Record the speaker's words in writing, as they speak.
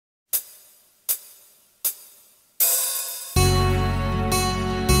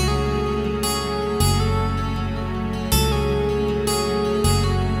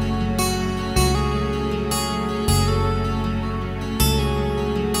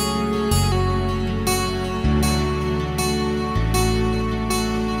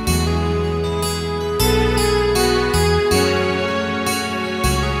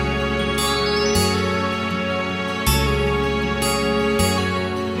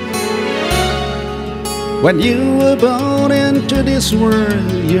When you were born into this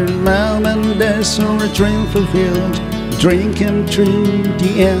world, your mom and dad saw a dream fulfilled. Dream came true,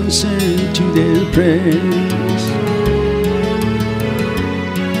 the answer to their prayers.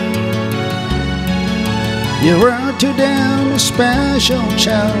 You were to them a special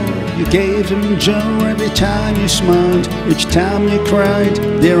child. You gave them joy every time you smiled. Each time you cried,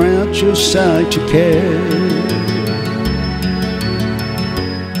 they're at your side to care.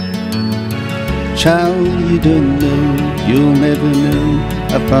 Child, you don't know, you'll never know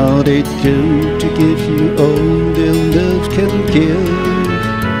how far they'd go to give you all their love can give.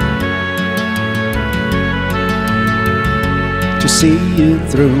 To see you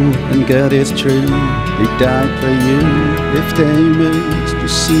through, and God is true, they died for you if they must to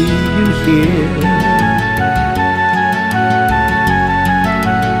see you here.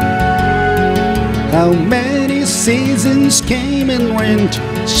 How many seasons came and went,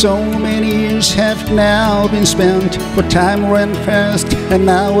 so many years have now been spent, for time ran fast and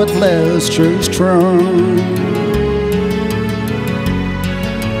now at last you're strong.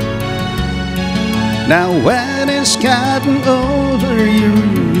 Now when it's gotten over you,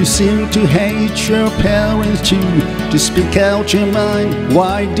 you seem to hate your parents too. To speak out your mind,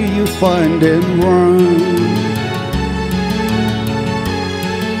 why do you find them wrong?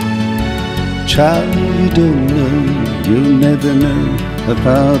 Child, you don't know, you'll never know how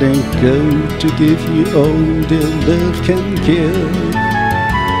far they go to give you all their love can give.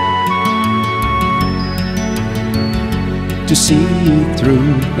 To see you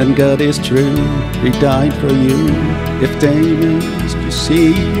through, and God is true, He died for you if they must to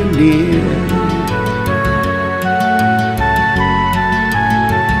see you near.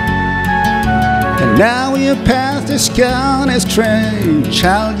 And now your path is gone astray.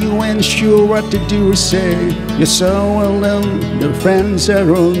 Child, you ain't sure what to do or say. You're so alone, no friends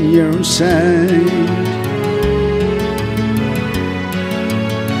are on your side.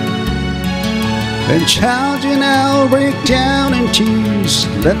 And child, you now break down in tears.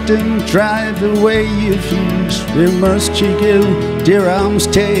 Let them drive away your fears. Where must you go? Their arms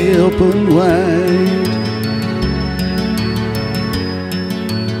stay open wide.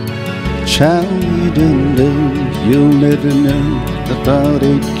 Child, you don't know, you'll never know how far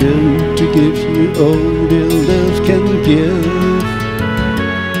they'd go to give you all their love can give.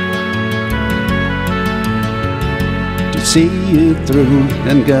 To see you through,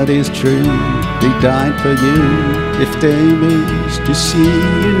 and God is true, He died for you if they must to see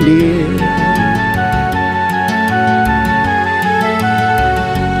you near.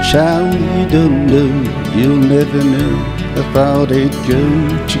 Child, you don't know, you'll never know how far they'd go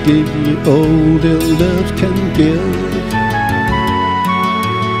to give you all their love can give.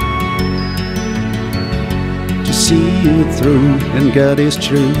 To see you through, and God is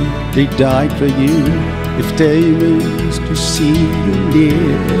true, He died for you if they must to see you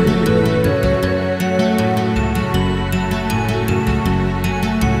near.